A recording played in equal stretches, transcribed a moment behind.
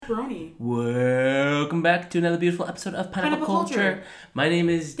pepperoni. Welcome back to another beautiful episode of Pineapple Culture. My name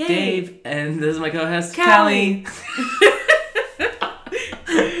is Dave, and this is my co-host, Callie.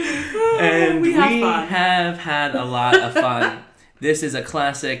 And we have had a lot of fun. This is a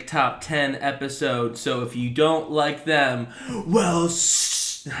classic top 10 episode, so if you don't like them, well, I'm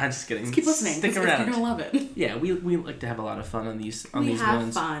just kidding. Just keep listening. Stick around. You're gonna love it. Yeah, we like to have a lot of fun on these ones. We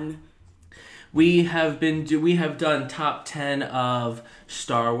have fun. We have done top 10 of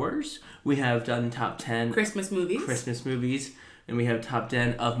Star Wars. We have done top 10 Christmas movies. And we have top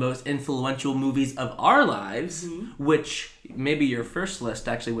 10 of most influential movies of our lives, which maybe your first list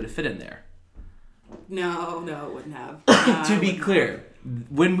actually would have fit in there. No, it wouldn't have. To be clear,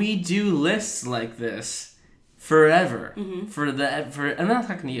 when we do lists like this, forever, I'm not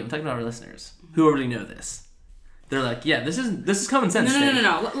talking to you, I'm talking about our listeners who already know this. They're like, yeah, this is common sense.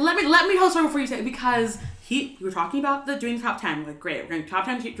 No. Let me tell a story before you say it, because we were talking about doing the top 10. Like, great, we're going to top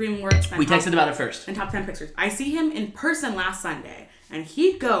 10 DreamWorks. We texted about it first. And top 10 Pixars. I see him in person last Sunday, and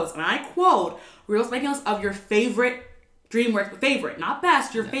he goes, and I quote, "Reels making us of your favorite DreamWorks, favorite, not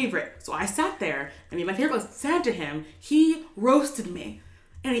best, your favorite." So I sat there, and my favorite was said to him. He roasted me.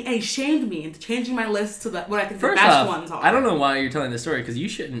 And he shamed me into changing my list to what I think the best ones are. I don't know why you're telling this story, because you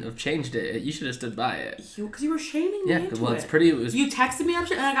shouldn't have changed it. You should have stood by it. Because you were shaming me into well, it's pretty. You texted me and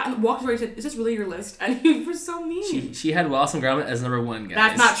I walked away and said, "Is this really your list?" And you were so mean. She had Wallace and Gromit as number 1, guys.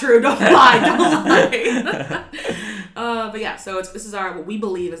 That's not true. Don't lie. But yeah, so this is what we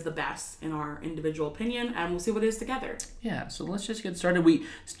believe is the best in our individual opinion, and we'll see what it is together. Yeah, so let's just get started.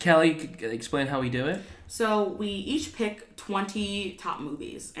 Callie, explain how we do it. So we each pick 20 top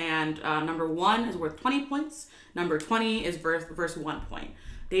movies, and number 1 is worth 20 points. Number 20 is versus 1 point.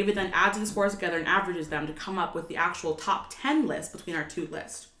 David then adds the scores together and averages them to come up with the actual top 10 list between our two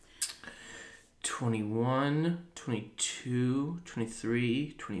lists. 21, 22,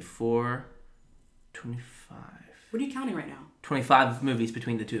 23, 24, 25. What are you counting right now? 25 movies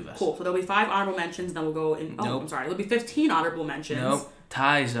between the two of us. Cool. So there'll be 5 honorable mentions, then we'll go in... Oh, nope. I'm sorry. There'll be 15 honorable mentions. Nope.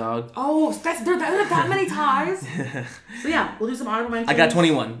 Ties, dog. Oh, there are that many ties? So yeah, we'll do some honorable mentions. I got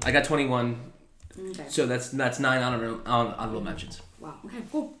 21. Okay. So that's 9 honorable mentions. Wow. Okay,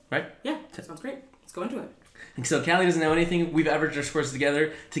 cool. Right? Yeah, sounds great. Let's go into it. And so Callie doesn't know anything. We've averaged our scores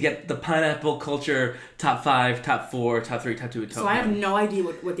together to get the Pineapple Culture top 5, top 4, top 3, top 2, top 1. So I have no idea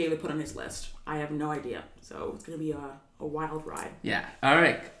what David put on his list. I have no idea. So it's going to be a wild ride. Yeah. All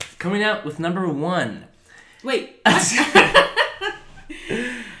right. Coming out with number 1. Wait.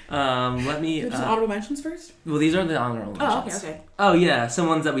 Let me... some honorable mentions first? Well, these are the honorable mentions. Oh, okay. Oh, yeah. Some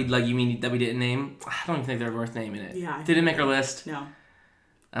ones that you mean that we didn't name? I don't even think they're worth naming it. Yeah. Didn't make our list? No.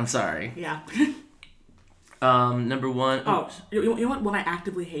 I'm sorry. Yeah. Number 1... Oh, you know what one I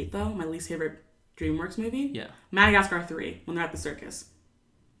actively hate, though? My least favorite DreamWorks movie? Yeah. Madagascar 3, when they're at the circus.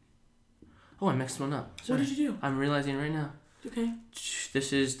 Oh, I mixed one up. Sorry. What did you do? I'm realizing right now. Okay.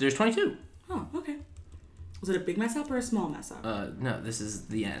 There's 22. Oh, okay. Was it a big mess up or a small mess up? No, this is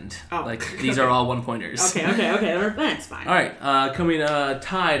the end. Oh. These are all 1-pointers. Okay. That's fine. All right, coming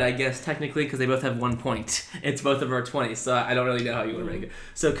tied, I guess, technically, because they both have 1 point. It's both of our 20, so I don't really know how you would rank it.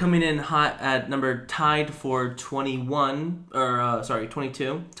 So coming in hot at tied for 22,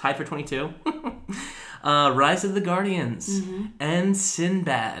 tied for 22. Rise of the Guardians and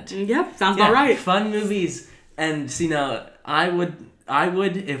Sinbad. Yep, sounds about right. Fun movies. And, I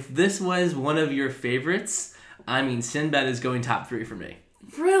would, if this was one of your favorites, Sinbad is going top 3 for me.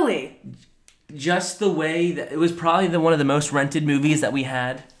 Really? Just the way that it was probably one of the most rented movies that we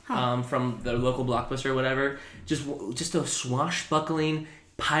had from the local Blockbuster or whatever. Just a swashbuckling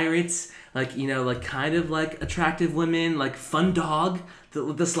pirates, kind of like attractive women, like fun dog,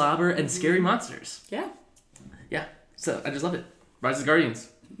 the slobber, and scary monsters. Yeah. Yeah. So I just love it. Rise of the Guardians.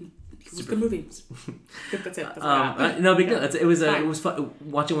 It was a good movie. That's it. No big deal. It was fun.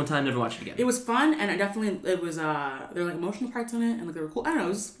 Watch it one time, never watch it again. It was fun, and it was there were emotional parts in it, and they were cool. I don't know.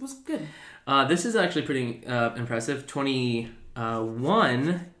 It was good. This is actually pretty impressive.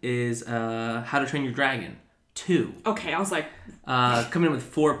 21 is How to Train Your Dragon 2. Okay, I was like... coming in with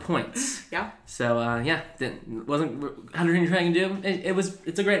 4 points. Yeah. So, wasn't How to Train Your Dragon 2?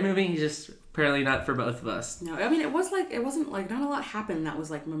 It's a great movie. Just apparently not for both of us. No, it wasn't not a lot happened that was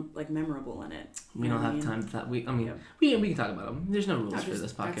memorable in it. We don't have time for that. We can talk about them. There's no rules for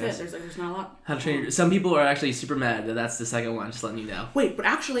this podcast. That's it. There's not a lot. How to Train Your... Some people are actually super mad that that's the second one. Just letting you know. Wait, but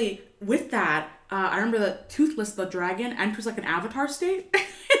actually, with that, I remember that Toothless the dragon enters an avatar state in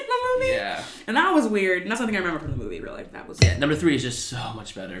the movie. Yeah. And that was weird. And that's something I remember from the movie. Really, that was. Yeah. Number 3 is just so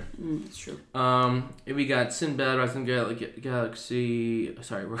much better. It's true. We got Sinbad, Rise of the Galaxy.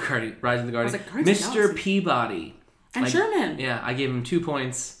 Sorry, Rise of the Guardians. Mr. Peabody. And Sherman. Yeah, I gave him 2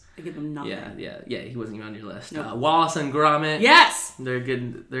 points. I give them nothing. Yeah. He wasn't even on your list. Nope. Wallace and Gromit. Yes. They're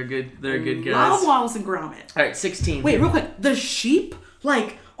good. They're good guys. Love Wallace and Gromit. All right, 16. Wait, real quick. The sheep,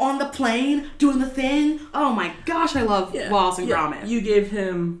 like on the plane doing the thing. Oh my gosh, I love Wallace and Gromit. You gave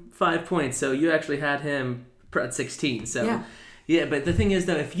him 5 points, so you actually had him at 16. So yeah, but the thing is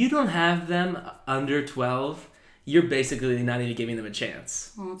though, if you don't have them under 12, you're basically not even giving them a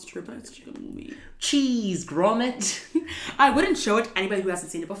chance. Oh, that's true, but it's a good movie. Cheese, Gromit. I wouldn't show it to anybody who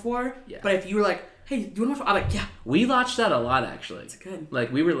hasn't seen it before. Yeah. But if you were like, hey, do you want to watch? I'm like, yeah. We watched that a lot actually. It's good.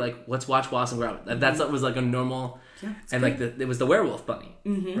 Like we were like, let's watch Wallace and Gromit. That was like a normal. Yeah. And good. like it was the werewolf bunny,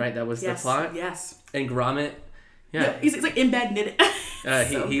 right? That was the plot. Yes. And Gromit. Yeah. He's like in bed knitting.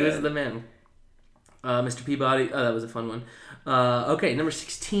 He was the man. Mr. Peabody. Oh, that was a fun one. Okay, number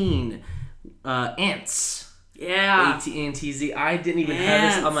 16. Ants. Yeah. ANTZ. I didn't even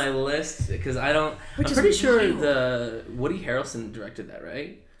have this on my list because I don't. I'm pretty sure the Woody Harrelson directed that,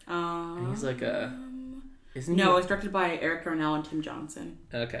 right? And he's like a. Isn't he? No, it's directed by Eric Darnell and Tim Johnson.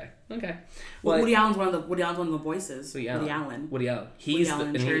 Okay. Well, Woody Allen's one of the voices. Woody Allen. He's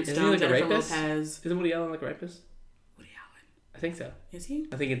Allen, isn't he like a Jennifer rapist? Lopez. Isn't Woody Allen like a rapist? Woody Allen. I think so. Is he?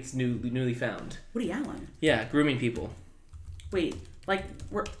 I think it's newly found. Woody Allen. Yeah, grooming people. Wait, like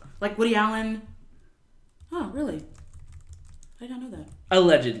Woody Allen. Oh, really? I did not know that.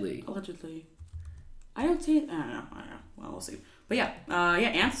 Allegedly. I don't see it. I don't know. Well, we'll see. But yeah,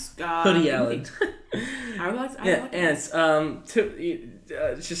 Ants. Woody Allen. I like Ants.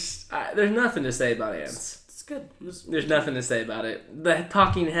 There's nothing to say about Ants. It's good. There's nothing to say about it. The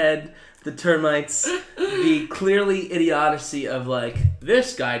talking head, the termites, the clearly idiocy of like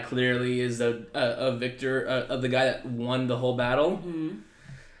this guy clearly is a victor of the guy that won the whole battle. Mm-hmm.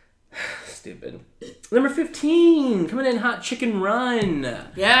 Stupid. Number 15, coming in hot, Chicken Run.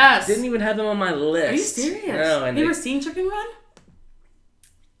 Yes. Didn't even have them on my list. Are you serious? No. Have you ever seen Chicken Run?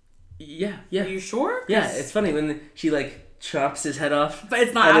 Yeah. Are you sure? Yeah, it's funny when she like chops his head off, but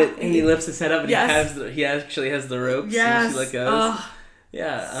it's not. And he lifts his head up, and he actually has the ropes. Yes. And she like goes.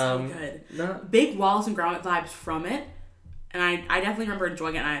 Yeah. So good. Big Wallace and Gromit vibes from it. And I definitely remember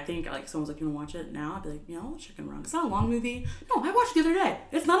enjoying it, and I think like someone's like, you want to watch it now? I'd be like, Chicken Run. It's not a long movie. No, I watched it the other day.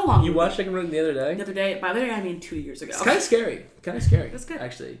 It's not a long movie. You watched Chicken Run the other day? The other day. By the way, I mean 2 years ago. It's kind of scary. It's good.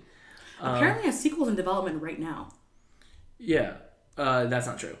 Actually. Apparently a sequel's in development right now. Yeah. That's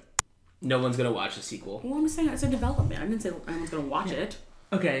not true. No one's going to watch the sequel. Well, I'm just saying it's in development. I didn't say anyone's going to watch it.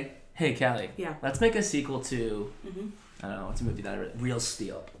 Okay. Hey, Callie. Yeah. Let's make a sequel to, I don't know, what's a movie that I read? Real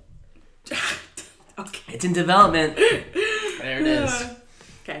Steel. Okay. It's in development. There it is.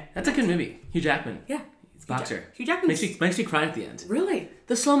 Okay. That's a good movie. Hugh Jackman. Yeah. He's a boxer. Hugh Jackman makes me cry at the end. Really?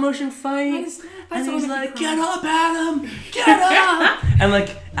 The slow motion fight. And he's like, get up, Adam! Get up! And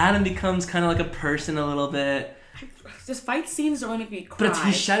like, Adam becomes kind of like a person a little bit. Just fight scenes don't make me cry. But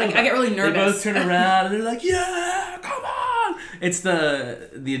he's shouting. I get really nervous. They both turn around and they're like, yeah, come on! It's the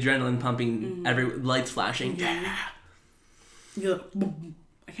adrenaline pumping, every lights flashing. Yeah. You're like,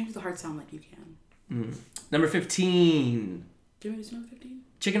 I can't do the hard sound like you can. Number 15. Do you want to do number 15?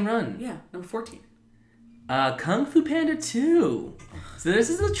 Chicken Run. Yeah, number 14. Kung Fu Panda 2. So this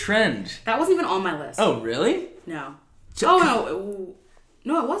is a trend. That wasn't even on my list. Oh, really? No. No,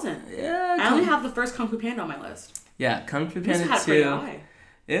 it wasn't. Yeah. I only have the first Kung Fu Panda on my list. Yeah, Kung Fu Panda 2. Pretty high.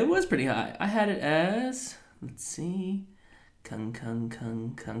 It was pretty high. I had it as, let's see, Kung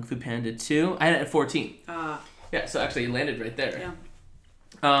Fu Panda 2. I had it at 14. Yeah, so actually it landed right there.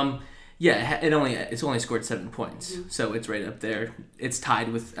 Yeah. It's only scored 7 points, so it's right up there. It's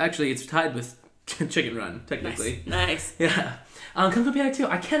tied with Chicken Run technically. Nice. Yeah. Kung Fu Panda 2.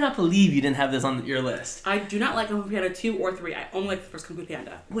 I cannot believe you didn't have this on your list. I do not like Kung Fu Panda 2 or 3. I only like the first Kung Fu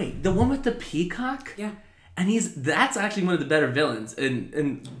Panda. Wait, the one with the peacock? Yeah. And that's actually one of the better villains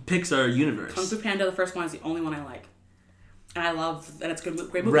in Pixar universe. Kung Fu Panda, the first one, is the only one I like. And I love that it's a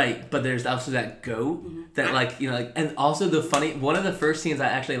great movie. Right, but there's also that goat that and also one of the first scenes I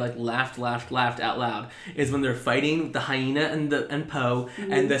actually laughed out loud is when they're fighting the hyena and Po,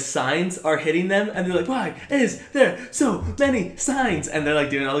 and the signs are hitting them, and they're like, why is there so many signs? And they're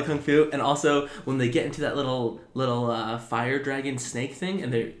doing all the kung fu, and also when they get into that little fire dragon snake thing,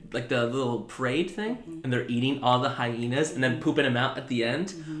 and they're the little parade thing, and they're eating all the hyenas and then pooping them out at the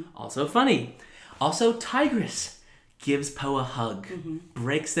end. Also funny. Also Tigress gives Po a hug,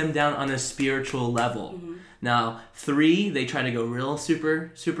 breaks them down on a spiritual level. Now, 3, they try to go real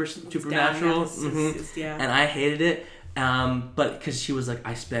supernatural, and I hated it, but because she was like,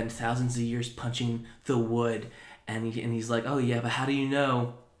 I spend thousands of years punching the wood, and he's like, oh yeah, but how do you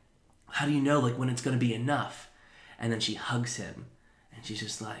know when it's going to be enough? And then she hugs him, and she's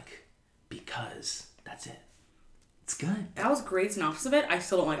just like, because that's it. It's good. That was a great synopsis of it. I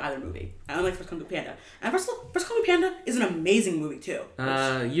still don't like either movie. I don't like First Kung Fu Panda. And First Kung Fu Panda is an amazing movie too.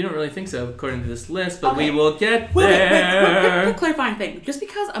 You don't really think so, according to this list, but Okay. we will get Wait, there. quick clarifying thing. Just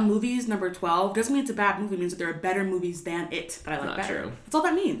because a movie is number 12 doesn't mean it's a bad movie. It means that there are better movies than it that I like Not better. true. That's all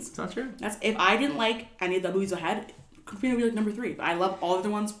that means. It's not true. That's if I didn't like any of the movies ahead, Kung Fu Panda would be like number 3. But I love all the other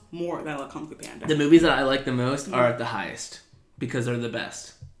ones more than I love Kung Fu Panda. The movies that I like the most are at the highest because they're the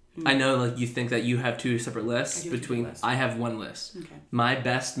best. I know, like, you think that you have two separate lists. I have one list. Okay. My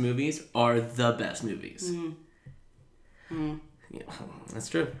best movies are the best movies. Yeah, that's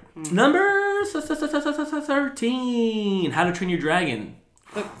true. Number 13. How to Train Your Dragon.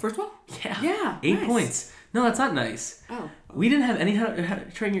 The first one? Yeah. 8 nice. points. No, that's not nice. Oh. We didn't have any How to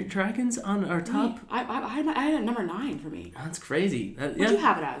Train Your Dragons on our top. I had it number 9 for me. That's crazy. What do you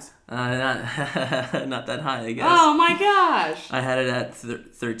have it as? Not that high, I guess. Oh my gosh. I had it at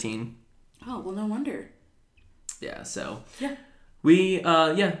 13. Oh, well, no wonder. Yeah, so. Yeah.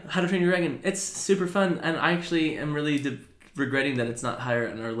 How to Train Your Dragon. It's super fun, and I actually am really regretting that it's not higher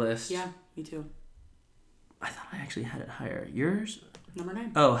on our list. Yeah, me too. I thought I actually had it higher. Yours? Number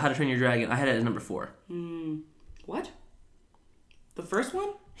 9. Oh, How to Train Your Dragon. I had it at number 4. What? The first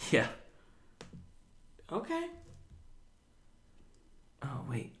one? Yeah. Okay. Oh,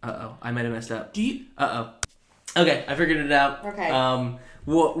 wait. Uh-oh. I might have messed up. Do you... Uh-oh. Okay, I figured it out. Okay.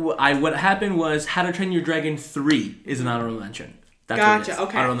 What happened was How to Train Your Dragon 3 is an honorable mention. That's what it Gotcha, is.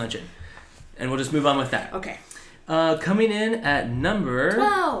 okay. Honorable mention. And we'll just move on with that. Okay. Coming in at number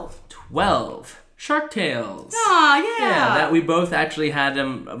 12. Shark Tales. Aw, yeah. Yeah, that we both actually had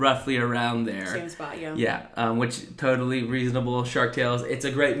them roughly around there. Same spot, yeah. Yeah, which totally reasonable. Shark Tales. It's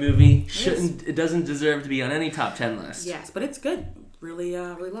a great movie. It doesn't deserve to be on any top 10 list. Yes, but it's good. Really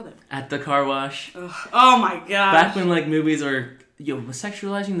love it. At the car wash. Ugh. Oh my gosh. Back when like movies are was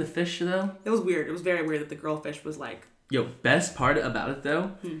sexualizing the fish though. It was weird. It was very weird that the girl fish was like. Best part about it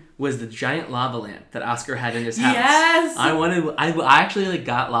though was the giant lava lamp that Oscar had in his house. Yes. I actually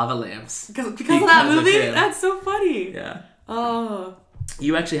got lava lamps Because of that movie? him. That's so funny. Yeah. Oh.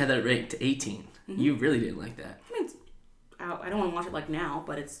 You actually had that ranked to 18. You really didn't like that. I mean, it's out. I don't want to watch it like now,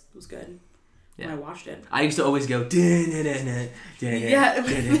 but it was good. Yeah. When I watched it. I used to always go, yeah, can't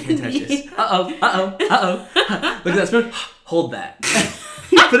touch this. Yeah. Uh-oh. Look at that spoon. Hold that.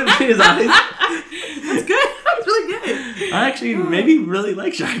 Put it between his eyes. That's good. That's really good. I actually maybe really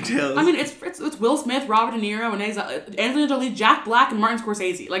like Shark Tales. I mean, it's Will Smith, Robert De Niro, and Angelina Jolie, Jack Black, and Martin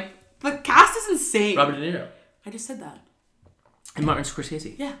Scorsese. Like, the cast is insane. Robert De Niro. I just said that. And Martin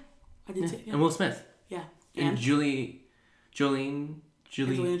Scorsese. Yeah. I did say, yeah. And Will Smith. Yeah. And Jolene.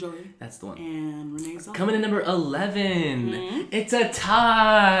 Angelina Jolie. That's the one. And Renee Zellweger. Coming in number 11. It's a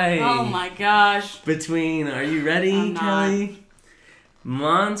tie. Oh my gosh. Between, are you ready, I'm not. Kelly?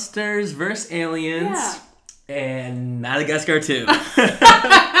 Monsters vs. Aliens and Madagascar 2.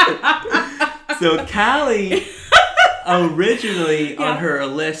 So Callie originally on her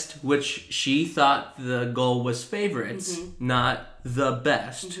list, which she thought the goal was favorites, not the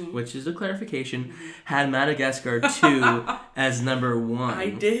best, which is a clarification, had Madagascar 2 as number 1. I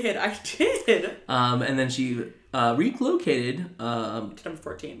did. And then she relocated To number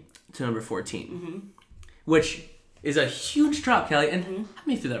 14. to number 14, which is a huge drop, Kelly. And help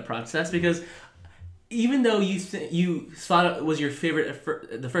me through that process, because even though you thought it was your favorite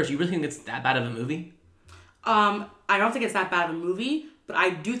at the first, you really think it's that bad of a movie? I don't think it's that bad of a movie, but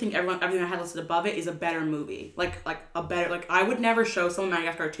I do think everything I had listed above it is a better movie. Like I would never show someone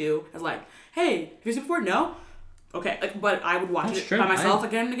Madagascar 2 as like, hey, have you seen it before? No? Okay, but I would watch it by myself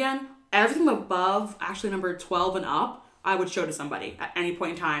again and again. Everything above, actually number 12 and up, I would show to somebody at any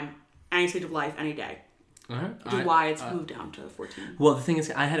point in time, any stage of life, any day. Which is why it's moved down to 14. Well, the thing is,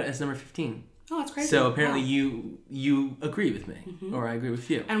 I had it as number 15. Oh, that's crazy. So apparently you agree with me, or I agree with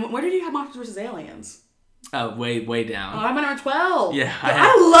you. And where did you have Monsters vs. Aliens? Oh, way down. Oh, I'm at number 12. Yeah,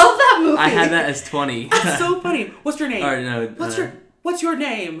 I love that movie. I had that as 20. That's so funny. What's your name? Or no. What's your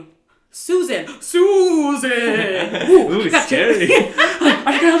name? Susan. Susan. Ooh, scary.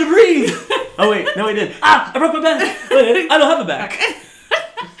 I forgot how to breathe. Oh wait, no, I didn't. I broke my back. I don't have a back.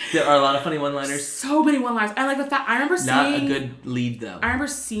 There are a lot of funny one-liners. So many one-liners. And like the fact, I remember seeing. Not a good lead though. I remember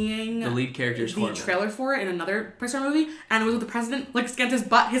seeing the lead character is horrible. The trailer for it in another Pixar movie, and it was with the president like against his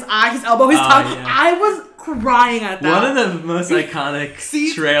butt, his eye, his elbow, his tongue. Yeah. I was crying at that. One of the most iconic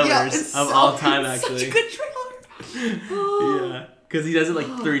trailers of all time, actually. Such a good trailer. Oh. Yeah, because he does it like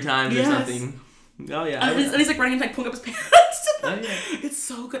 3 times or something. Oh yeah, and he's like running, like pulling up his pants. Oh, yeah. It's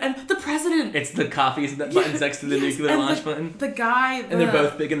so good. And the president. It's the coffee button's next to the nuclear launch button. The guy. And they're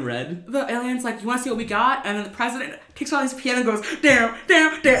both big and red. The alien's like, you want to see what we got? And then the president kicks on his piano and goes, damn,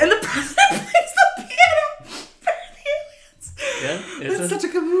 damn, damn. And the president plays the piano for the Yeah, it's such a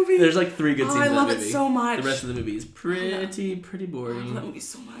good movie. There's like 3 good scenes in that movie. I love it so much. The rest of the movie is pretty boring. I love that movie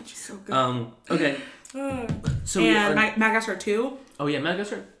so much. It's so good. Okay. So Madagascar 2. Oh yeah,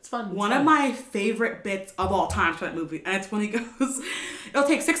 Madagascar. It's fun. One of my favorite bits of all time for that movie, and it's when he goes, "It'll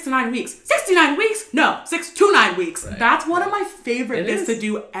take 6 to 9 weeks." 69 weeks? No, 6 to 9 weeks. Right. That's one of my favorite bits to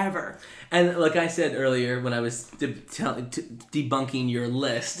do ever. And like I said earlier, when I was debunking your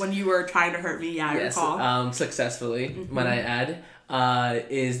list, when you were trying to hurt me, I recall. Successfully, might I add,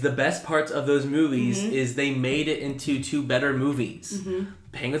 is the best parts of those movies is they made it into 2 better movies.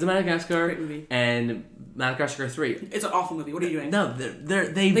 Penguins of Madagascar and Madagascar 3. It's an awful movie. What are you doing? No,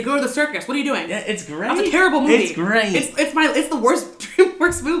 they go to the circus. What are you doing? Yeah, it's great. That's a terrible movie. It's great. It's the worst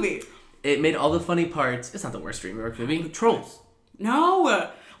DreamWorks movie. It made all the funny parts. It's not the worst DreamWorks movie. Trolls. No.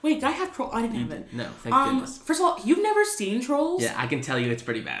 Wait, did I have Trolls? I didn't have it. No, thank goodness. First of all, you've never seen Trolls? Yeah, I can tell you it's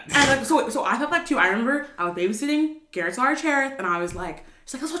pretty bad. And so I thought that too. I remember I was babysitting Garrett's daughter Cherith, and I was like,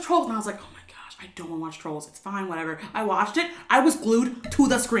 she's like, let's watch Trolls. And I was like, oh my gosh, I don't want to watch Trolls. It's fine, whatever. I watched it. I was glued to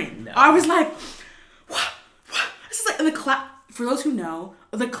the screen. No. I was like, what? This is like in the cloud. For those who know,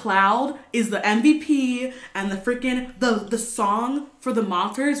 the cloud is the MVP, and the freaking the song for the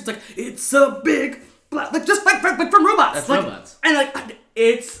monsters. It's like, it's a big like just like from Robots. That's like, Robots. And like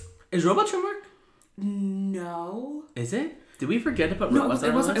is Robots DreamWorks? No. Is it? Did we forget to put Robots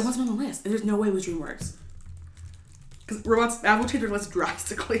on the list? It wasn't on the list. There's no way it was DreamWorks. Because Robots, that will change their list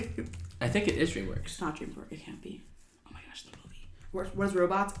drastically. I think it is DreamWorks. It's not DreamWorks. It can't be. Oh my gosh, the movie. What is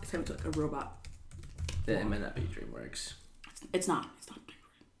Robots? It's going to like a robot. It might not be DreamWorks. It's not. It's not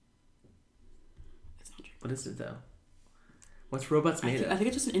DreamWorks. It's not DreamWorks. What is it though? What's Robots made of? I think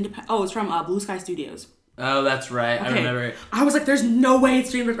it's just an independent. Oh, it's from Blue Sky Studios. Oh, that's right. Okay. I remember it. I was like, there's no way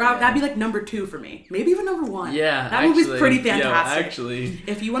it's DreamWorks. Yeah. That'd be like number 2 for me. Maybe even number 1. Yeah, that movie's pretty fantastic. Actually.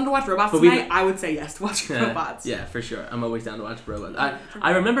 If you wanted to watch Robots tonight, I would say yes to watch Robots. Yeah, for sure. I'm always down to watch Robots.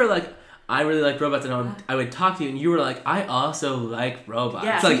 I remember like, I really liked Robots, and I would talk to you, and you were like, I also like Robots.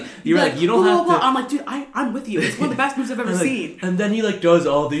 Yeah, it's like, you were like, you don't have to... I'm like, dude, I'm with you. It's one of the best movies I've ever seen. And then he like does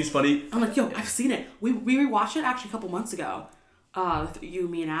all these funny... I'm like, yo, I've seen it. We rewatched it actually a couple months ago. You,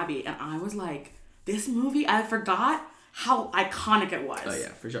 me, and Abby, and I was like, this movie, I forgot how iconic it was. Oh yeah,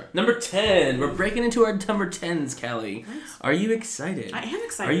 for sure. Number 10. We're breaking into our number 10s, Kelly. Nice. Are you excited? I am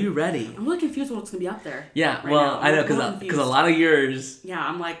excited. Are you ready? I'm really confused what's going to be up there. Yeah, well, I know, because a lot of yours... Yeah,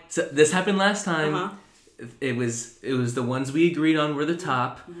 I'm like... So this happened last time. It was the ones we agreed on were the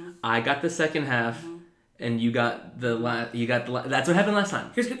top. I got the second half. And you got the that's what happened last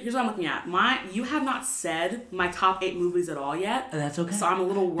time. Here's what I'm looking at. You have not said my top 8 movies at all yet. And that's okay. So I'm a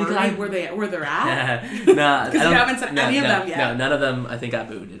little worried where they're at. Nah, because you haven't said any of them yet. No, none of them I think got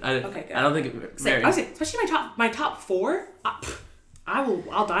booted. Okay, good. I don't think it very... Especially my top 4.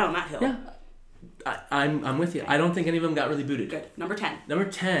 I'll die on that hill. Yeah. I'm with you. I don't think any of them got really booted. Good. Number 10. Number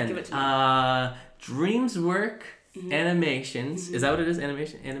 10. Give it to me. DreamWorks Animations. Is that what it is?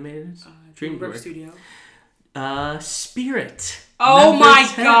 Animated? DreamWorks Studio. Spirit. Oh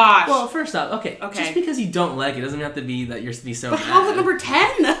my gosh. Well, first off, okay. Just because you don't like it doesn't have to be that you're to be so mad. But how's it number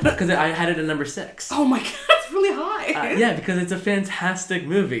 10? Because I had it at number 6. Oh my god, that's really high. Yeah, because it's a fantastic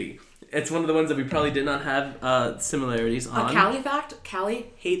movie. It's one of the ones that we probably did not have similarities on. Callie fact,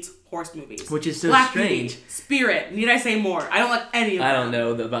 Callie hates horse movies. Which is so Black strange. Beauty, Spirit, need I say more? I don't like any of them. I don't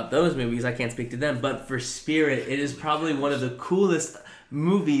know about those movies. I can't speak to them. But for Spirit, it is probably one of the coolest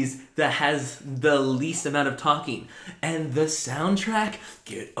movies that has the least amount of talking. And the soundtrack,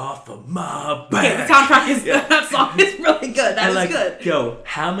 get off of my back. Okay, the soundtrack is that song is really good. That is good. Yo,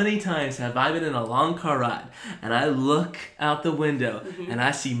 how many times have I been in a long car ride and I look out the window and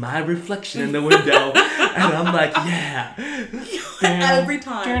I see my reflection in the window and I'm like, yeah. Every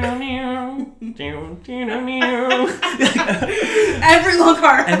time. Every long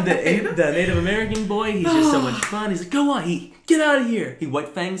car. And the Native American boy, he's just so much fun. He's like, go on, get out of here. He white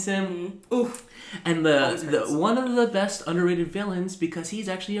fangs him. Oof. And the one of the best underrated villains because he's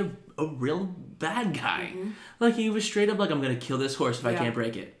actually a real bad guy. Like he was straight up like, I'm gonna kill this horse if I can't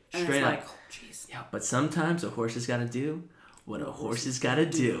break it. Straight up. Like, oh, jeez. Yeah, but sometimes a horse has gotta do what a horse has gotta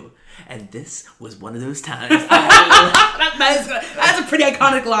do. And this was one of those times. That's a pretty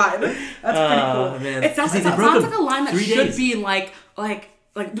iconic line. That's pretty cool. Man. It sounds like a line that should be in like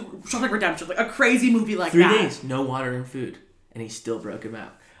Shawshank Redemption, like a crazy movie like 3 that. 3 days, no water and food, and he still broke him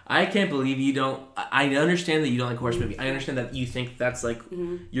out. I can't believe you don't. I understand that you don't like horse movie. I understand that you think that's like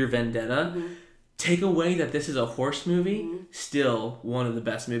your vendetta. Take away that this is a horse movie, still one of the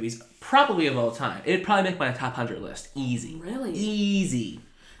best movies, probably of all time. It'd probably make my top 100 list. Easy. Really? Easy.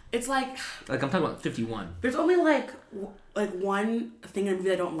 It's like I'm talking about 51. There's only like one thing in a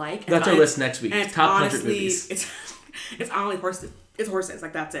movie I don't like. That's our list next week. And it's top honestly, 100 movies. It's only horses. It's horses.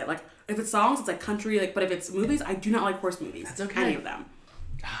 Like, that's it. Like, if it's songs, it's like country. Like, but if it's movies, I do not like horse movies. That's okay. Any of them.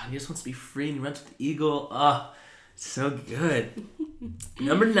 He just wants to be free and he runs with the eagle. So good.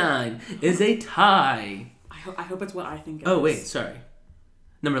 Number 9 is a tie. I hope it's what I think it is. Oh, wait, sorry.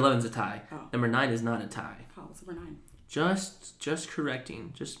 Number 11 is a tie. Oh. Number 9 is not a tie. Oh, what's number 9? Just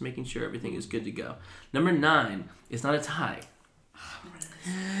correcting. Just making sure everything is good to go. Number 9 is not a tie.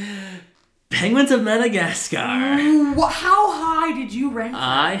 Penguins of Madagascar. How high did you rank that?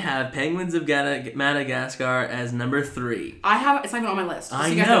 I have Penguins of Madagascar as number 3. It's not even on my list.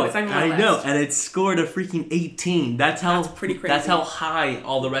 I know, and it scored a freaking 18. That's pretty crazy. That's how high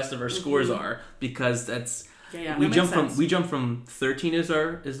all the rest of our scores are, because that's we jump from 13 is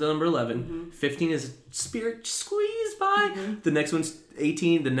the number 11, 15 is Spirit squeezed by, the next one's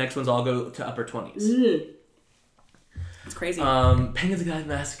 18, the next ones all go to upper 20s. It's crazy. Penguins of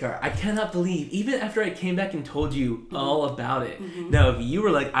Madagascar. I cannot believe, even after I came back and told you all about it. Now, if you were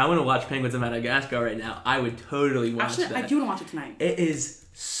like, I want to watch Penguins of Madagascar right now, I would totally watch that. I do want to watch it tonight. It is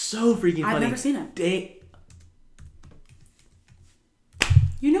so freaking funny. I've never seen it.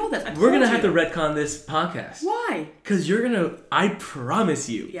 You know this. We're going to have to retcon this podcast. Why? Because I promise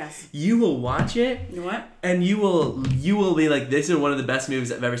you. Yes. You will watch it. You know what? And you will be like, this is one of the best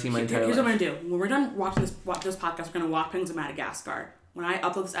movies I've ever seen in my entire life. Here's what I'm going to do. When we're done watching this podcast, we're going to watch Penguins of Madagascar. When I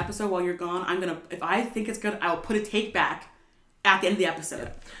upload this episode while you're gone, if I think it's good, I will put a take back at the end of the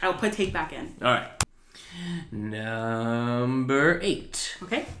episode. I will put a take back in. All right. Number 8.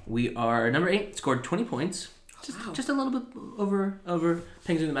 Okay. Number 8 scored 20 points. Just a little bit over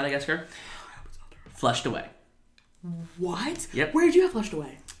Penguins of Madagascar. Flushed Away. What? Yep. Where did you have Flushed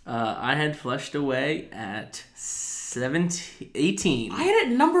Away? I had Flushed Away at 18. I had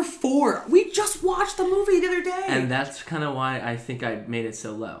it number 4. We just watched the movie the other day. And that's kind of why I think I made it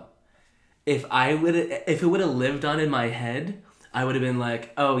so low. If it would have lived on in my head, I would have been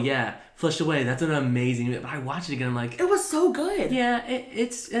like, oh yeah, Flushed Away, that's an amazing movie. But I watched it again, I'm like, it was so good. Yeah,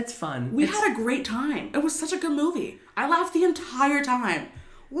 it's fun. We had a great time. It was such a good movie. I laughed the entire time.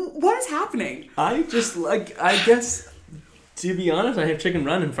 What is happening? I guess, to be honest, I have Chicken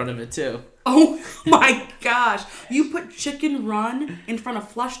Run in front of it too. Oh my gosh. You put Chicken Run in front of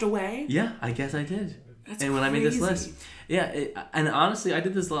Flushed Away? Yeah, I guess I did. That's when I made this list. Yeah, and honestly, I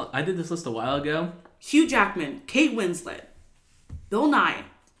did this list a while ago. Hugh Jackman, Kate Winslet, Bill Nye.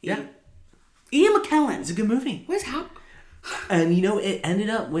 Yeah. Ian McKellen. It's a good movie. What is happening? And it ended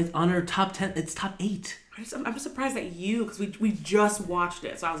up on our top 10. It's top 8. I'm just surprised that because we just watched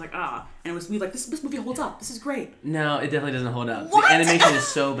it, so I was like, and it was like this movie holds up. This is great. No, it definitely doesn't hold up. What? The animation is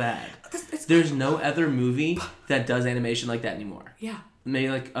so bad. There's no other movie that does animation like that anymore. Yeah. Maybe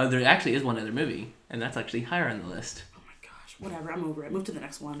there actually is one other movie, and that's actually higher on the list. Oh my gosh, whatever. I'm over it. Move to the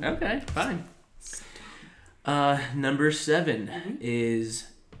next one. Okay, fine. Number 7 is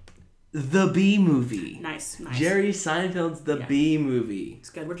The Bee Movie. Nice. Jerry Seinfeld's The Bee Movie. It's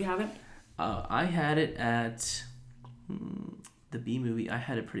good. Where'd you have it? I had it at The Bee Movie. I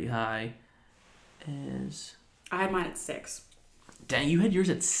had it pretty high. I had mine at 6. Dang, you had yours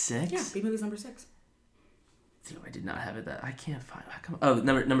at 6? Yeah, Bee Movie's number 6. See, I did not have it that. I can't find. Oh,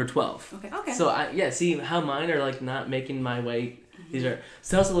 number 12. Okay. So see how mine are like not making my way. These are.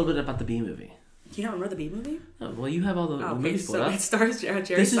 So tell us a little bit about The Bee Movie. Do you not remember The Bee Movie? Oh, well, you have all the movies pulled up. It stars Jerry.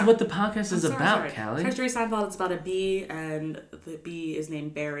 This is what the podcast is about, Callie. It stars Jerry Seinfeld. It's about a bee, and the bee is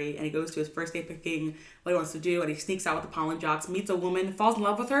named Barry, and he goes to his first day picking what he wants to do, and he sneaks out with the pollen jocks, meets a woman, falls in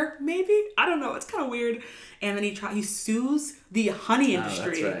love with her, maybe? I don't know. It's kind of weird. And then he sues the honey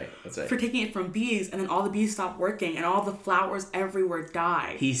industry that's right. for taking it from bees, and then all the bees stop working, and all the flowers everywhere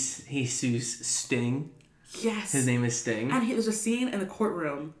die. He sues Sting. Yes. His name is Sting. And there's a scene in the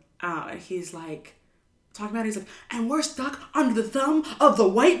courtroom, and he's like, he's like, and we're stuck under the thumb of the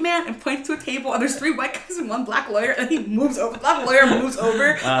white man, and points to a table, and there's 3 white guys and 1 black lawyer, and he moves over. The black lawyer moves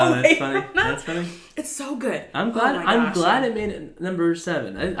over. That's funny. That's funny. It's so good. I'm glad it made it number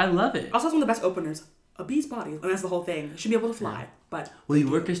 7. I love it. Also, it's one of the best openers. A bee's body, and that's the whole thing. It should be able to fly, but will you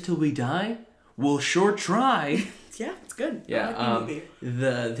work us till we die? We'll sure try. Yeah, it's good. Yeah. I like the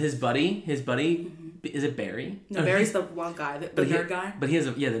movie. His buddy. Is it Barry? No, Barry's the one guy, the nerd guy. But he has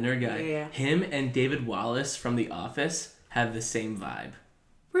the nerd guy. Yeah. Him and David Wallace from The Office have the same vibe.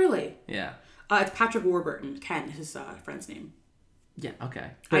 Really? Yeah. It's Patrick Warburton. Ken is his friend's name. Yeah,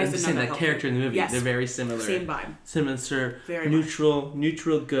 okay. But I'm just saying that character in the movie, they're very similar. Same vibe. Similar, very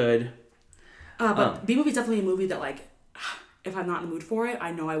neutral, good. But B-Movie's definitely a movie that, like, if I'm not in the mood for it,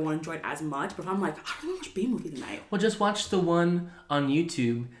 I know I won't enjoy it as much. But if I'm like, I don't want to watch B-Movie tonight. Well, just watch the one on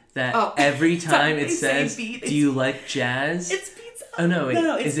YouTube that every time it says, do you like jazz? It speeds up. Oh, no,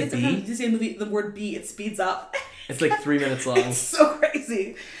 wait. Is it B? You say the word B, it speeds up. It's like 3 minutes long. It's so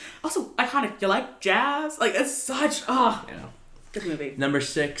crazy. Also, iconic. You like jazz? Like, it's such... Oh, Yeah. good movie. Number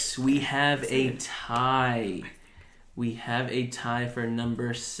 6, we have a tie. We have a tie for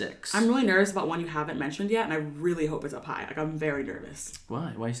number 6. I'm really nervous about one you haven't mentioned yet, and I really hope it's up high. Like, I'm very nervous.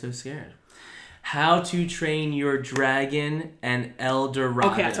 Why? Why are you so scared? How to Train Your Dragon and El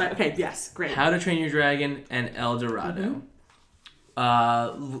Dorado. Okay, that's right. Okay, yes, great. How to Train Your Dragon and El Dorado.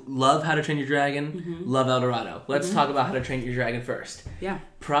 Love How to Train Your Dragon. Love El Dorado. Let's talk about How to Train Your Dragon first. Yeah.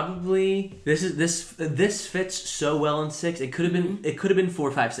 Probably this fits so well in 6. It could have been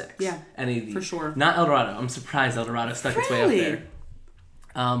 4, 5, 6. Yeah. Any of these. For sure. Not El Dorado. I'm surprised El Dorado stuck its way up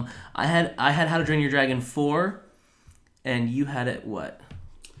there. I had How to Train Your Dragon 4, and you had it what?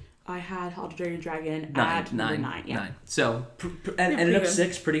 I had How to Train Your Dragon 9. Yeah. So ended up good.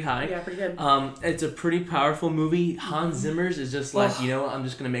 6, pretty high. Yeah, pretty good. It's a pretty powerful movie. Hans Zimmer's is just like, I'm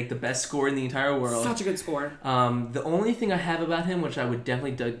just gonna make the best score in the entire world. Such a good score. The only thing I have about him, which I would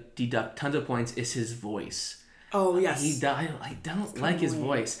definitely deduct tons of points, is his voice. Oh yes. I don't like his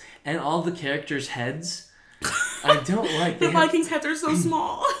voice, and all the characters' heads. I don't like the Vikings' heads are so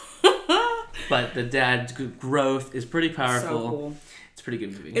small. But the dad's growth is pretty powerful. So cool. It's a pretty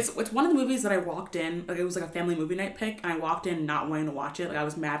good movie. It's one of the movies that I walked in, like it was like a family movie night pick, and I walked in not wanting to watch it. Like I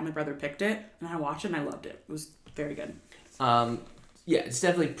was mad my brother picked it, and I watched it and I loved it. It was very good. Yeah, it's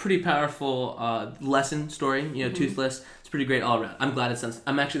definitely pretty powerful lesson story. Toothless. It's pretty great all around. I'm glad it's done.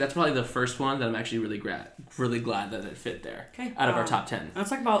 That's probably the first one that I'm actually really glad that it fit there. Okay. Out of our top 10. Let's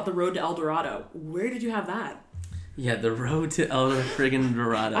talk about The Road to El Dorado. Where did you have that? Yeah, The Road to El friggin'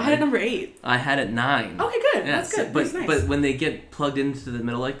 Dorado. I had it number 8. I had it 9. Okay, good. Yeah, That's good. But That's nice. but when they get plugged into the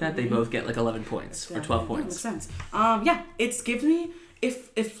middle like that, they both get like 11 points or 12 points. Makes sense. Yeah, it's gives me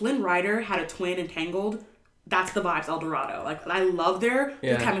if Flynn Rider had a twin in Tangled, that's the vibes El Dorado. Like I love their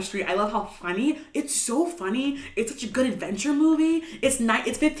chemistry. I love how funny. It's so funny. It's such a good adventure movie. It's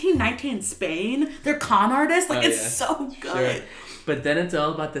 1519 in Spain. They're con artists. Like it's so good. Sure. But then it's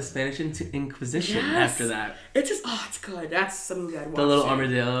all about the Spanish Inquisition after that. It's just, it's good. That's the movie I'd watch. The little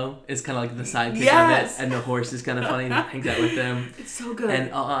armadillo is kind of like the sidekick of it, and the horse is kind of funny and hangs out with them. It's so good.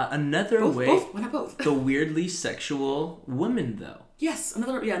 And another both. Why not both? The weirdly sexual woman, though. Yes,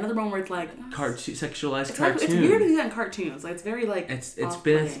 another one where it's like sexualized cartoon. It's weird to do that in cartoons. Like it's very like it's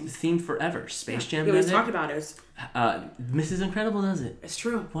been a theme forever. Space Jam does it. We talked about it. Mrs. Incredible does it. It's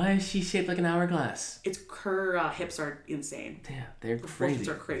true. Why is she shaped like an hourglass? It's her hips are insane. Yeah, they're Her crazy. hips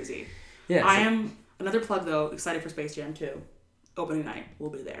are crazy. Yeah, I am another plug though. Excited for Space Jam 2. Opening night. We'll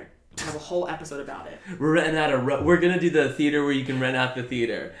be there. I have a whole episode about it. We're renting out we're gonna do the theater where you can rent out the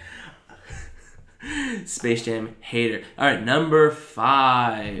theater. Space Jam hater. All right, number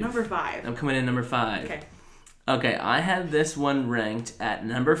 5. Number 5. I'm coming in number 5. Okay, I have this one ranked at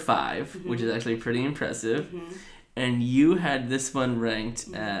number 5, which is actually pretty impressive. And you had this one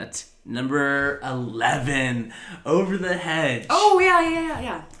ranked at number 11, Over the Hedge. Oh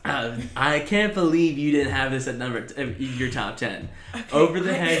yeah. I can't believe you didn't have this at your top 10. Okay, Over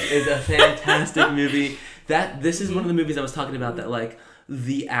the Hedge is a fantastic movie. This is one of the movies I was talking about that like.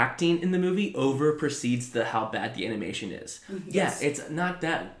 The acting in the movie precedes how bad the animation is. Yes. Yeah, it's not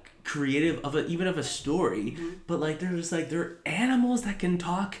that creative of a story, but like they're animals that can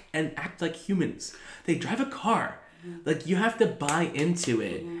talk and act like humans. They drive a car. Like you have to buy into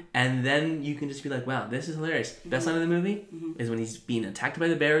it, and then you can just be like, "Wow, this is hilarious." Best line of the movie is when he's being attacked by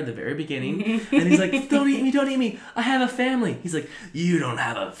the bear at the very beginning, and he's like, "Don't eat me! Don't eat me! I have a family." He's like, "You don't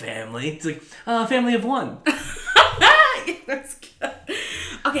have a family." He's like, "A family of one." That's good.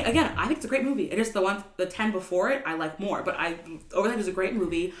 Okay, again, I think it's a great movie. It is the 10 before it I like more, but Over the Hedge is a great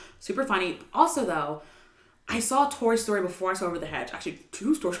movie, super funny. Also, though, I saw Toy Story before I saw Over the Hedge. Actually,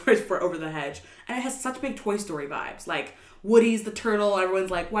 2 stories for Over the Hedge, and it has such big Toy Story vibes. Like Woody's the turtle. Everyone's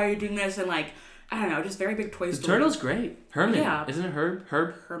like, "Why are you doing this?" And like, I don't know, just very big Toy Story. The turtle's great. Herman, isn't it Herb?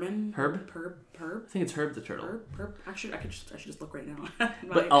 Herman. Herb. Herb. I think it's Herb the turtle. Herb. Actually, I should just look right now.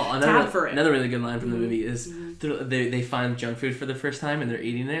 But another really good line from the movie is they find junk food for the first time and they're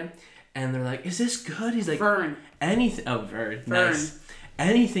eating it, and they're like, "Is this good?" He's like, "Vern." Anything. Oh, Vern. Nice.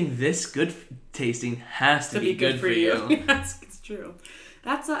 Anything this good tasting has to be good for you. Yes, it's true.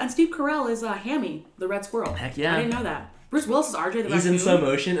 That's and Steve Carell is Hammy, the red squirrel. Heck yeah! I didn't know that. Bruce Willis is RJ the raccoon. He's in slow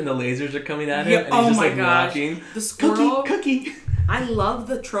motion and the lasers are coming at him, and he's just like walking. The squirrel. Cookie. I love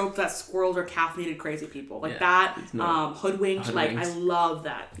the trope that squirrels are caffeinated crazy people. Like that, hoodwinked. Like, I love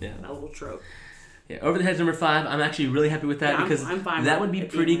that. Yeah. That little trope. Yeah, Over the Hedge number 5. I'm actually really happy with that because that would be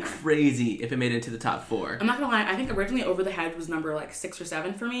pretty crazy if it made it into the top 4. I'm not gonna lie. I think originally Over the Hedge was number like 6 or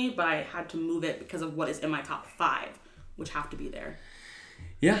 7 for me, but I had to move it because of what is in my top 5, which have to be there.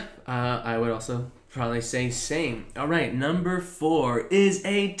 Yeah, I would also Probably say same. All right, number 4 is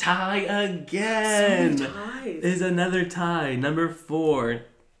a tie again. So many ties. Is another tie. Number 4,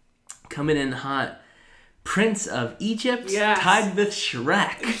 coming in hot. Prince of Egypt, Yes. tied with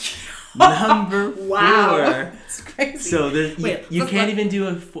Shrek. Number 4. Wow. It's crazy. So Wait, you let's can't let- even do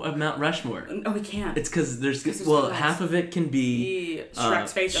a Mount Rushmore. Oh, we can't. It's because there's two half of it can be The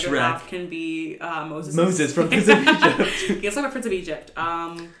Shrek's face, the other Shrek. half can be Moses. Moses from Prince of Egypt. Let's talk about Prince of Egypt.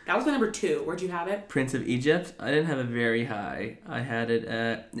 That was my number 2. Where'd you have it? Prince of Egypt, I didn't have it very high. I had it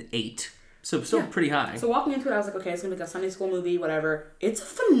at 8. So still pretty high. So walking into it, I was like, okay, it's gonna be like a Sunday school movie, whatever. It's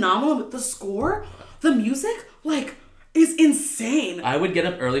phenomenal. The score, the music, like, is insane. I would get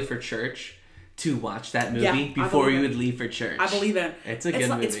up early for church to watch that movie Yeah, I before believe you it. would leave for church. I believe it. It's a good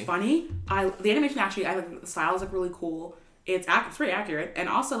movie. It's funny. The animation actually, I think the style is like really cool. It's pretty accurate, and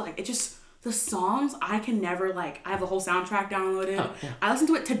also like it just the songs I can never like. I have the whole soundtrack downloaded. Oh, yeah. I listened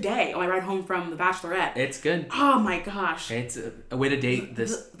to it today on my ride home from The Bachelorette. It's good. Oh my gosh. It's a way to date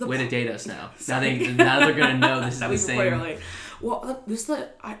this. The way to date us now. Sorry. Now they're gonna know this is That the was same. quite early. Well,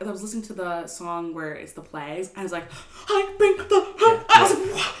 I was listening to the song where it's the plays, and I was like, I bring the. I was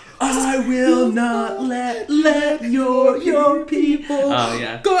like, what? I will not let your people. Oh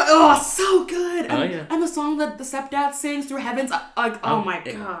yeah. Go, oh, so good. And, Oh, yeah. And the song that the stepdad sings through heavens, like, oh my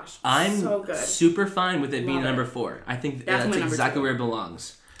gosh, I'm so good. super fine with it being Love it. number 4. I think That's that's my number exactly 2. where it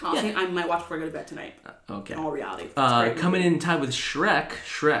belongs. Honestly, I might watch before I go to bed tonight. Okay. In all reality, It's a great Coming movie. in tied with Shrek.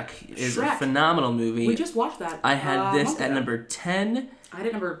 Shrek is a Shrek. phenomenal movie. We just watched that. I had a this month at ago. number 10. I had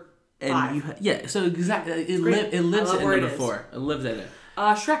it number 5. And so exactly it great. lives I love at where it number is. 4. It lives at it.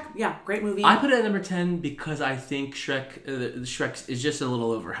 Shrek, yeah, great movie. I put it at number 10 because I think Shrek is just a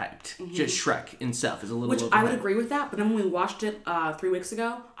little overhyped. Just Shrek itself is a little Which overhyped. I would agree with that, but then when we watched it 3 weeks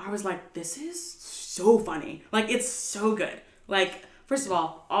ago, I was like, this is so funny. Like, it's so good. Like, first of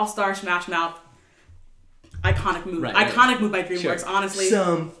all Star Smash Mouth, iconic movie. Right. Iconic movie by DreamWorks, honestly.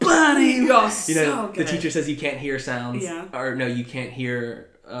 Somebody! Oh, You know, so good. the teacher says you can't hear sounds. Yeah. Or no, you can't hear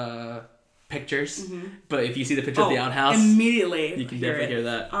pictures. But if you see the picture of the outhouse, immediately you can hear definitely it. hear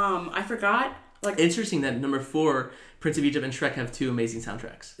that. I forgot, like, Interesting that number 4, Prince of Egypt and Shrek have 2 amazing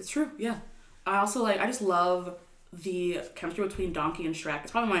soundtracks. it's true, yeah. I also, I just love the chemistry between Donkey and Shrek.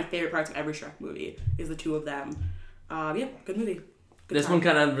 It's probably my favorite parts of every Shrek movie, is the two of them. Yeah, good movie. Good This time. one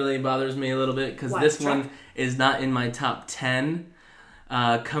kind of really bothers me a little bit because What, this Shrek? one is not in my top 10.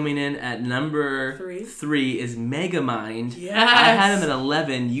 Coming in at number 3 is Megamind. Yes. I had him at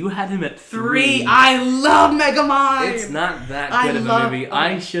 11. You had him at 3. I love Megamind! It's not that I good of a love- movie. okay.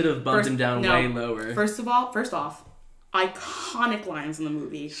 I should have bumped him down no. way lower. First off, iconic lines in the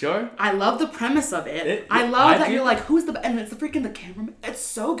movie. Sure. I love the premise of it. I I love that do- you're like, who's the... And it's the freaking the cameraman. It's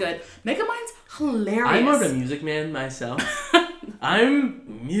so good. Megamind's hilarious. I'm more of a music man myself.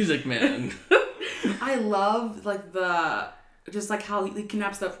 I'm music man. I love, like, just like how he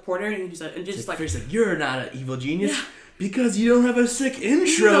kidnaps the reporter and he's like, He's like, you're not an evil genius because you don't have a sick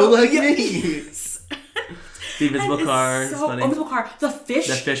intro No, like yeah. me. The invisible And car it's is so, funny. Invisible car. The fish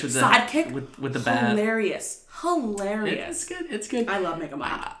with the sidekick. with the bat. Hilarious. It's good. It's good. I love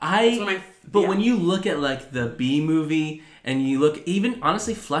Megamind. But when you look at like the B movie and you look even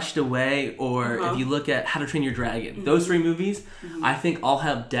honestly Flushed Away or if you look at How to Train Your Dragon, those 3 movies I think all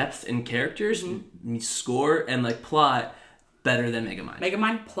have depth in characters, score and like plot better than Megamind.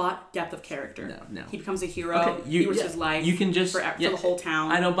 Megamind, plot, depth of character. No. He becomes a hero. Okay, he risks his life. You can just for the whole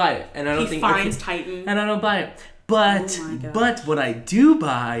town. I don't buy it, and I don't he think finds Titan. and I don't buy it. But Oh my God. but what I do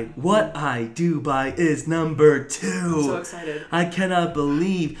buy is number 2. I'm so excited. I cannot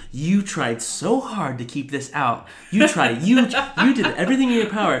believe you tried so hard to keep this out. You tried. You did everything in your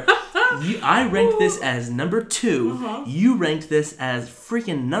power. I ranked this as number 2. You ranked this as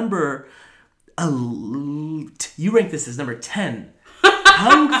freaking number. You ranked this as number 10.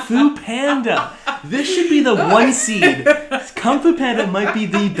 Kung Fu Panda. This should be the 1 seed. Kung Fu Panda might be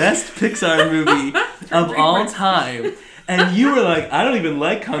the best Pixar movie of all time. And you were like, I don't even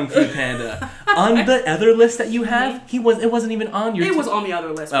like Kung Fu Panda. On the other list that you have, it wasn't even on your. It was on the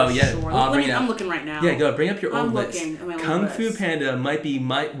other list. Oh, for yeah. Sure. I'm looking right now. Yeah, go bring up your old I'm list. looking at my old Kung list. Fu Panda might be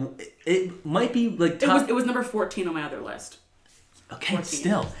it might be like top. It was number 14 on my other list. Okay, 14.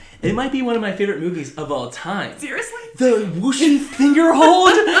 still, it might be one of my favorite movies of all time. Seriously? The whooshy finger hold?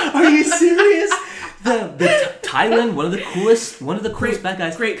 Are you serious? The Thailand, one of the coolest bad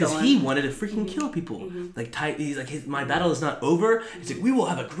guys, great because villain. he wanted to freaking kill people. Like he's like, my battle is not over. He's like, we will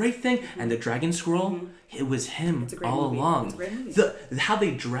have a great thing. And the dragon scroll, it was him a great all movie. along. It's a great movie. How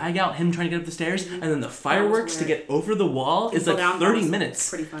they drag out him trying to get up the stairs, and then the fireworks to hilarious. get over the wall is like 30 minutes. It's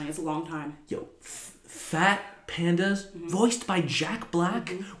pretty funny. It's a long time. Yo, fat pandas, voiced by Jack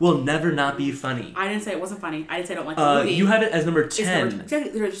Black, will never not be funny. I didn't say it wasn't funny. I didn't say I don't like the movie. You have it as number 10.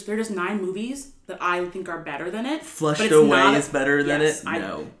 There are just 9 movies that I think are better than it. Flushed Away is better than it?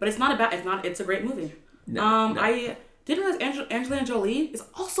 No. But it's not it's a great movie. No. I didn't realize Angelina Jolie is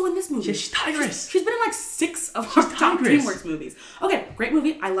also in this movie. Yeah, she's Tigress. She's been in like 6 of our top DreamWorks movies. Okay, great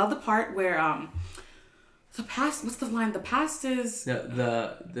movie. I love the part where the past. What's the line? The past is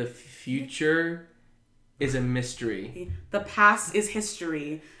the future is a mystery. The past is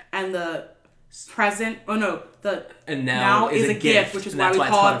history, and the present. Oh no, and now is a gift, which is why we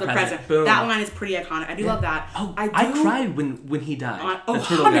call it the present. Boom. That line is pretty iconic. I do love that. Oh, I cried when he died.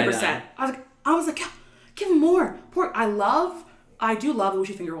 100%. I was like, give him more. I do love the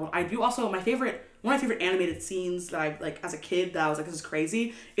Wishy Finger World. I do also one of my favorite animated scenes that I like as a kid that I was like, this is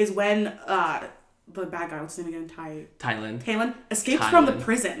crazy, is when the bad guy, what's his name again? Talon escapes from the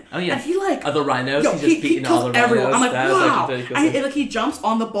prison. Oh yeah. And he like the rhinos. He's just beating all the rhinos. Everyone. I'm like, wow. Cool he jumps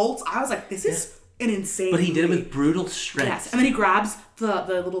on the bolts. I was like, this is an insane. But he did it movie. with brutal strength. Yes, and then he grabs the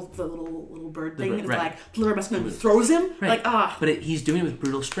little bird thing and like throws him But he's doing it with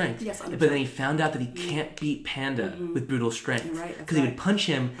brutal strength. Yes, but then he found out that he can't beat Panda with brutal strength because he would punch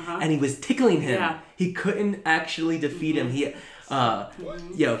him and he was tickling him. Yeah. He couldn't actually defeat him. He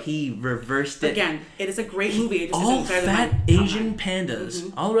reversed it. Again, it is a great movie. It just all fat Asian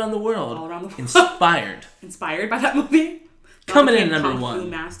pandas all around the world. Inspired by that movie. Coming in at number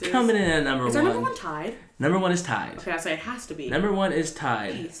 1. Coming in at number 1. Is our number 1 tied? Number 1 is tied. Okay, I say it has to be. Number 1 is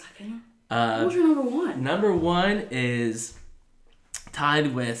tied. Wait a second. What was your number 1? Number 1 is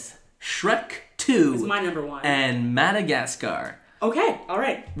tied with Shrek 2. It's my number 1. And Madagascar. Okay, all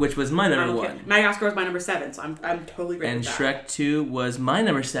right. Which was my number 1. Madagascar was my number 7, so I'm totally great with that. And Shrek 2 was my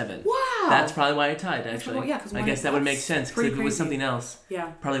number 7. Wow. That's probably why I tied, actually. I guess that would make sense, because if it was something else,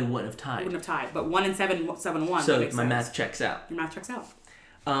 probably wouldn't have tied. But 1 and 7 1. So my math checks out. Your math checks out.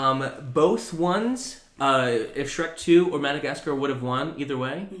 Both ones, if Shrek 2 or Madagascar would have won, either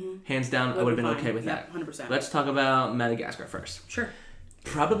way, hands down, I would have been okay with that. 100%. Let's talk about Madagascar first. Sure.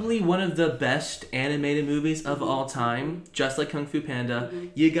 Probably one of the best animated movies of all time, just like Kung Fu Panda.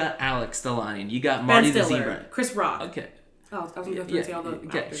 You got Alex the lion. You got Marty the zebra. Chris Rock. Okay. Oh, I was going to say all the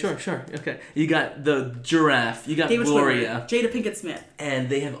actors. Sure. Okay. You got the giraffe. You got David Gloria. Schwimmer, Jada Pinkett Smith. And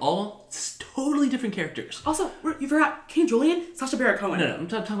they have all totally different characters. Also, you forgot King Julian, Sacha Baron Cohen. No, I'm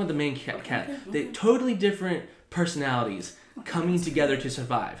talking about the main cat. Okay. They totally different personalities coming together to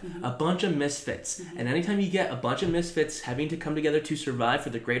survive. A bunch of misfits. And anytime you get a bunch of misfits having to come together to survive for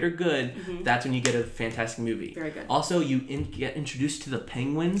the greater good, that's when you get a fantastic movie. Very good. Also, you get introduced to the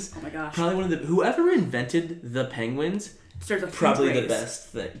penguins. Oh my gosh. Probably one of the... Whoever invented the penguins... Probably the best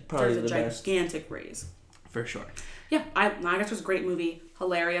thing. Probably the best. Gigantic raise. For sure. Yeah, Madagascar was a great movie.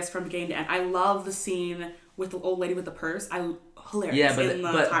 Hilarious from beginning to end. I love the scene with the old lady with the purse. Hilarious. Yeah,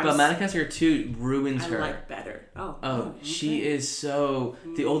 but Madagascar 2 ruins her. I like better. Oh, okay. She is so...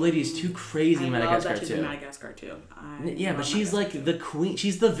 The old lady is too crazy in Madagascar 2. I love that she's in Madagascar 2. Yeah, but she's like the queen.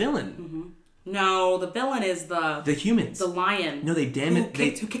 She's the villain. No, the villain is the humans. The lion. No, they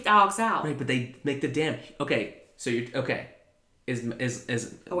who kicked Alex out. Right, but they make the dam. Okay, so you're... Okay. Is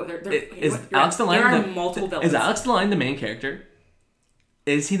Alex the Lion... There are multiple villains. Is Alex the Lion the main character?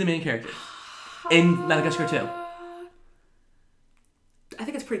 Is he the main character? In Madagascar 2? I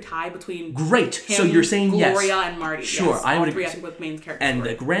think it's pretty tied between Great. him, so you're saying Gloria, yes. Gloria and Marty. Sure, yes, I would agree. agree. I think with main characters. And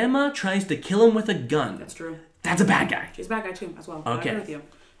the grandma tries to kill him with a gun. That's true. That's a bad guy. She's a bad guy too, as well. Okay. I agree with you.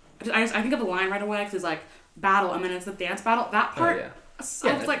 I think of the line right away because it's like battle, and then it's the dance battle. That part. Yeah.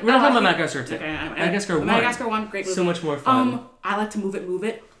 I was like, we're not talking about Madagascar 2. Okay, Madagascar 1. Madagascar 1, great movie. So much more fun. I like to move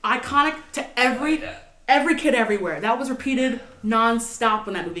it. Iconic to every kid everywhere. That was repeated non-stop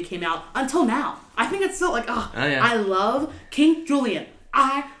when that movie came out until now. I think it's still like, I love King Julian.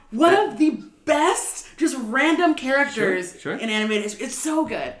 One of the best, just random characters in animated history. It's so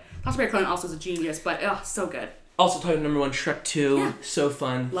good. Sacha Baron Cohen also is a genius, but so good. Also, talking number 1, Shrek 2. So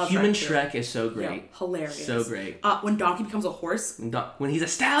fun. Love Human Shrek Shrek is so great. Yeah, hilarious. So great. When Donkey becomes a horse. When he's a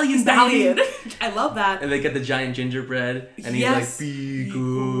stallion. I love that. And they get the giant gingerbread. And he's like, be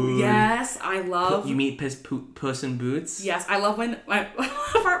good. Yes, I love. You meet Puss in Boots. Yes, I love when... the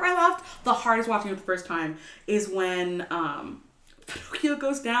part where I laughed the hardest watching it the first time is when... Pinocchio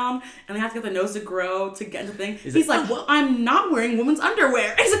goes down and they have to get the nose to grow to get into the thing. He's like, I'm not wearing women's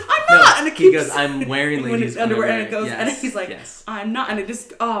underwear. And he's like, I'm not. And it keeps... He goes, I'm wearing ladies' underwear. And it goes, and he's like, I'm not. And it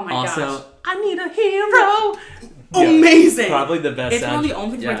just, oh my gosh. Also, I need a hero. Amazing. Probably the best. It's one of the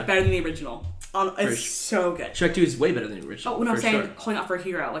only things that's better than the original. It's so good. Shrek 2 is way better than the original. Oh, when I'm saying holding out for a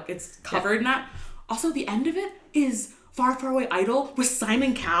hero, like it's covered in that. Also, the end of it is Far, Far Away Idol with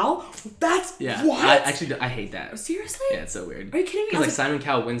Simon Cowell? That's what? I hate that. Seriously? Yeah, it's so weird. Are you kidding me? Because Simon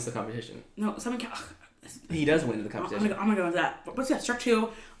Cowell wins the competition. No, Simon Cowell. He does win the competition. I'm gonna go with that. What's that? Shrek 2.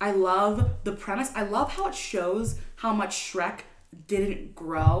 I love the premise. I love how it shows how much Shrek didn't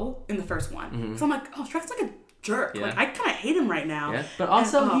grow in the first one. Mm-hmm. So I'm like, oh, Shrek's like a jerk. Yeah. Like, I kind of hate him right now. Yeah, but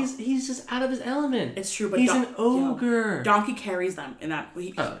also he's just out of his element. It's true, but he's an ogre. Donkey carries them in that.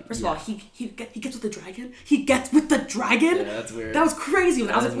 First of all, he gets with the dragon. He gets with the dragon. Yeah, that's weird. That was crazy.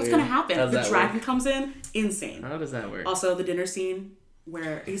 I was like, what's weird. gonna happen? The dragon work? comes in, insane. How does that work? Also, the dinner scene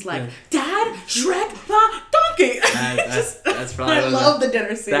where he's like, Dad, Shrek, Donkey. That's probably. I love the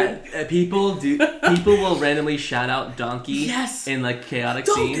dinner scene. That people will randomly shout out Donkey Yes. in like chaotic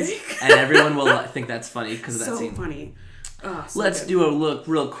Donkey. scenes, and everyone will think that's funny because of that So scene. funny. Oh, so Let's good. do a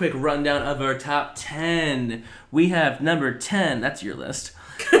real quick rundown of our top 10. We have number 10. That's your list.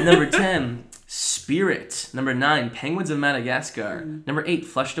 Number 10. Spirit. Number 9, Penguins of Madagascar. Number 8,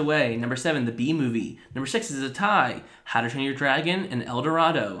 Flushed Away. Number 7, The Bee Movie. Number 6 is a tie, How to Train Your Dragon and El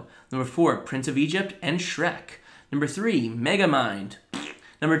Dorado. Number 4, Prince of Egypt and Shrek. Number 3, Megamind.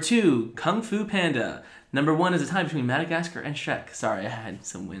 Number 2, Kung Fu Panda. Number 1 is a tie between Madagascar and Shrek. Sorry, I had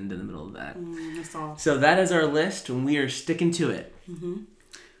some wind in the middle of that. That's all. So that is our list, and we are sticking to it.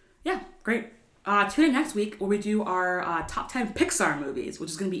 Yeah, great. Tune in next week where we do our top 10 Pixar movies, which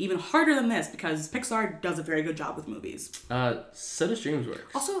is going to be even harder than this because Pixar does a very good job with movies. So does DreamWorks.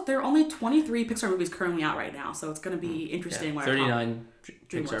 Also, there are only 23 Pixar movies currently out right now, so it's going to be interesting. Yeah, 39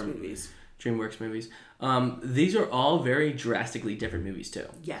 DreamWorks movies. DreamWorks movies. These are all very drastically different movies too.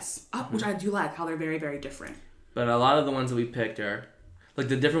 Yes, which I do like how they're very, very different. But a lot of the ones that we picked are, like,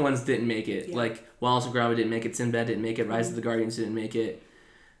 the different ones didn't make it. Yeah. Like, Wallace and Gromit didn't make it, Sinbad didn't make it, Rise of the Guardians didn't make it,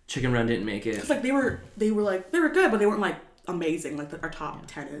 Chicken Run didn't make it. It's like they were good, but they weren't like amazing like our top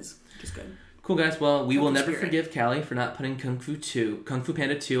 10 is, which is good. Cool, guys. Well, we will Fu never Spirit. forgive Callie for not putting Kung Fu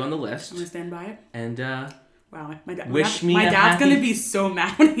Panda 2 on the list. I'm gonna stand by it. And Wow, my happy- dad's gonna be so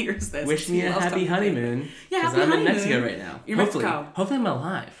mad when he hears this. wish me He a loves happy Kung Fu Panda. honeymoon. Yeah, Because happy I'm in honeymoon. Mexico right now. You're in Hopefully, Mexico. hopefully I'm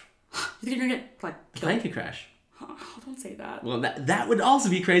alive. You think you're gonna get like The plane killed? could crash. Oh, don't say that. Well, that would also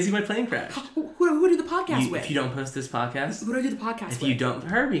be crazy if my plane crashed. Who do the podcast with? If you don't post this podcast, Who do I do the podcast if with? you don't,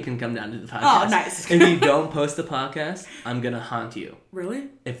 Herbie can come down to the podcast. Oh, nice. If you don't post the podcast, I'm gonna haunt you. Really?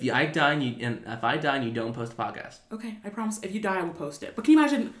 If I die and you don't post the podcast. Okay, I promise. If you die, I will post it. But can you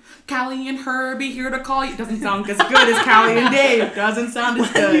imagine Callie and Herbie here to call you? It doesn't sound as good as Callie and Dave. Doesn't sound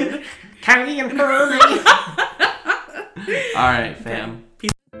as good. Callie and Herbie. All right, fam.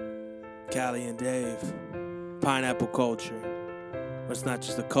 Callie and Dave. Pineapple culture. But it's not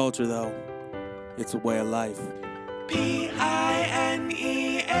just a culture, though. It's a way of life. Pineapple.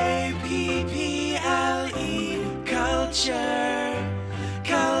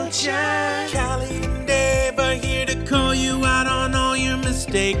 Culture. Callie and Dave are here to call you out on all your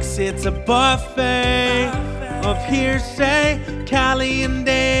mistakes. It's a buffet of hearsay. Callie and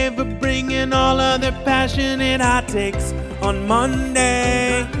Dave are bringing all of their passionate hot takes on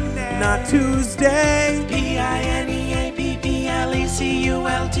Monday, not Tuesday. Pineapple.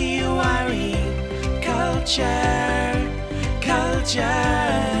 Culture.